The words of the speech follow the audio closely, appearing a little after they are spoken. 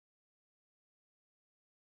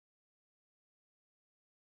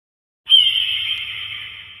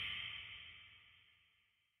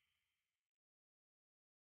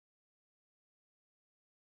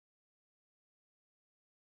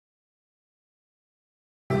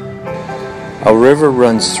A river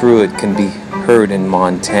runs through it, can be heard in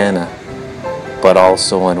Montana, but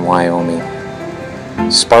also in Wyoming.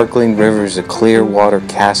 Sparkling rivers, a clear water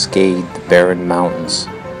cascade the barren mountains.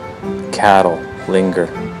 Cattle linger,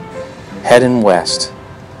 heading west.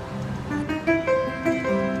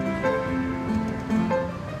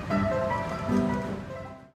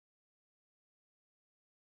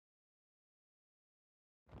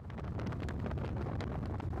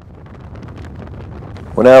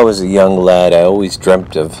 When I was a young lad, I always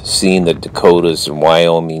dreamt of seeing the Dakotas and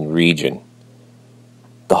Wyoming region.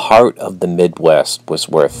 The heart of the Midwest was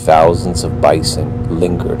where thousands of bison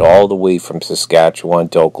lingered all the way from Saskatchewan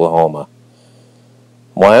to Oklahoma.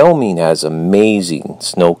 Wyoming has amazing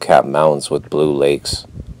snow-capped mountains with blue lakes.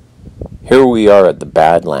 Here we are at the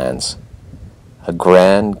Badlands, a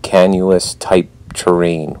Grand Canyon type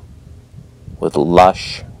terrain with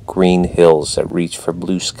lush green hills that reach for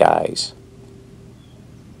blue skies.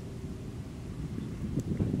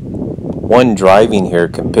 One driving here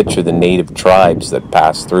can picture the native tribes that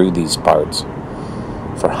passed through these parts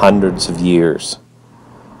for hundreds of years,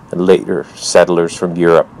 and later settlers from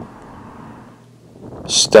Europe.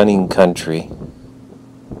 Stunning country.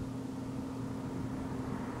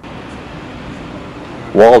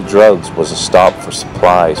 Wall Drugs was a stop for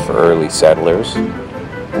supplies for early settlers,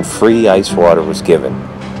 and free ice water was given.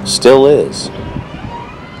 Still is.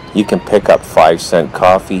 You can pick up 5-cent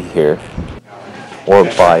coffee here, or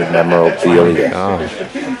buy memorabilia.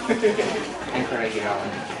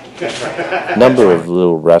 A number of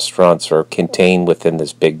little restaurants are contained within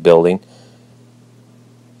this big building.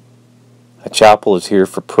 A chapel is here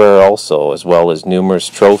for prayer also, as well as numerous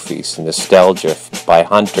trophies and nostalgia by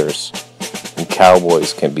hunters and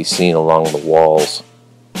cowboys can be seen along the walls.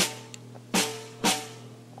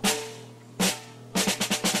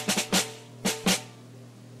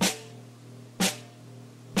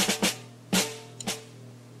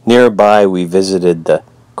 Nearby, we visited the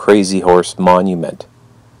Crazy Horse Monument.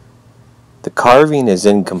 The carving is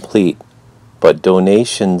incomplete, but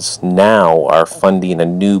donations now are funding a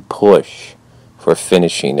new push for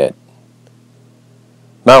finishing it.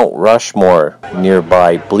 Mount Rushmore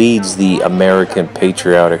nearby bleeds the American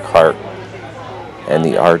patriotic heart, and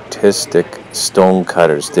the artistic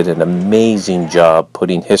stonecutters did an amazing job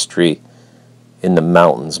putting history in the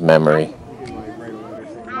mountain's memory.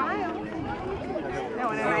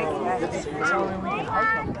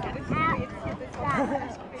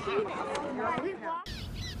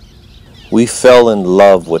 We fell in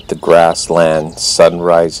love with the grassland.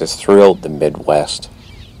 Sunrises thrilled the Midwest.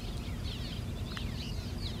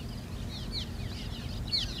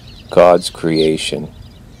 God's creation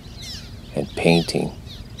and painting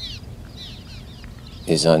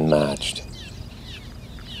is unmatched.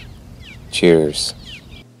 Cheers.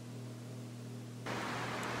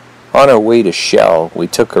 On our way to Shell, we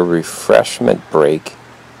took a refreshment break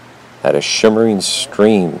at a shimmering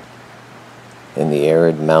stream in the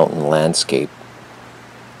arid mountain landscape.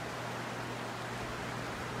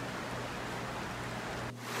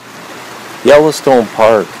 Yellowstone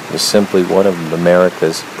Park is simply one of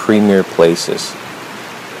America's premier places.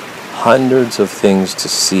 Hundreds of things to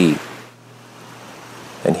see.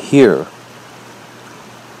 And here,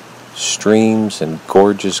 streams and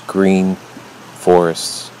gorgeous green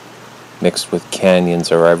forests mixed with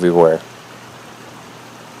canyons are everywhere.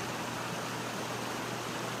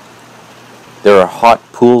 There are hot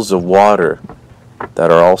pools of water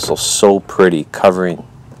that are also so pretty, covering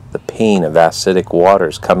the pain of acidic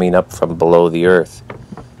waters coming up from below the earth.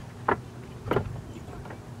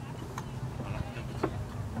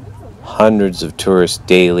 Hundreds of tourists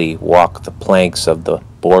daily walk the planks of the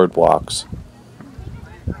boardwalks,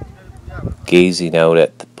 gazing out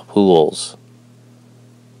at the pools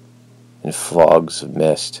in fogs of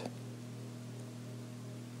mist.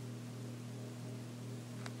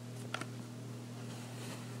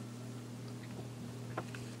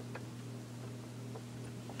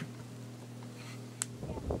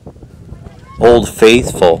 Old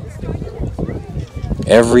Faithful,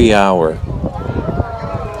 every hour,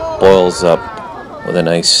 boils up with a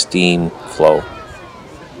nice steam flow.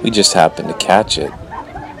 We just happened to catch it.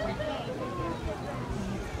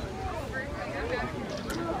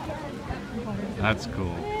 That's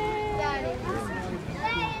cool.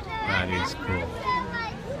 That is cool.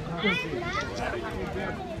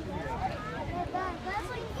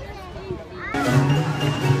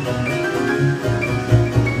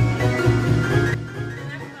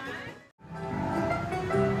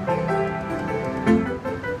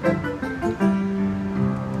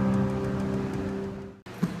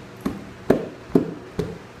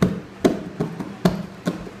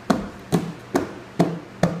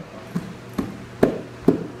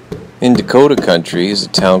 In Dakota country is a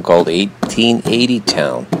town called 1880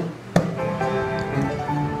 Town.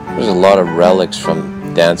 There's a lot of relics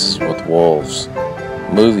from Dances with Wolves, a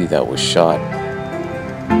movie that was shot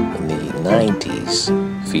in the 90s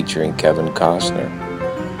featuring Kevin Costner.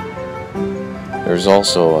 There's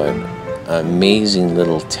also an amazing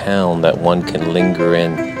little town that one can linger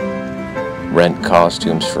in, rent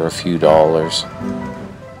costumes for a few dollars,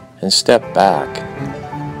 and step back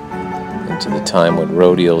into the time when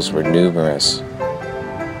rodeos were numerous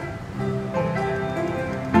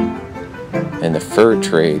and the fur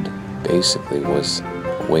trade basically was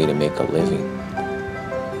a way to make a living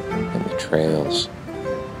in the trails.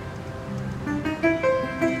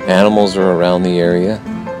 Animals are around the area,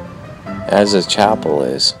 as a chapel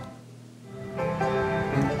is.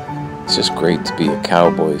 It's just great to be a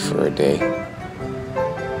cowboy for a day.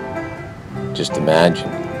 Just imagine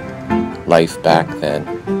life back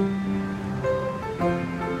then.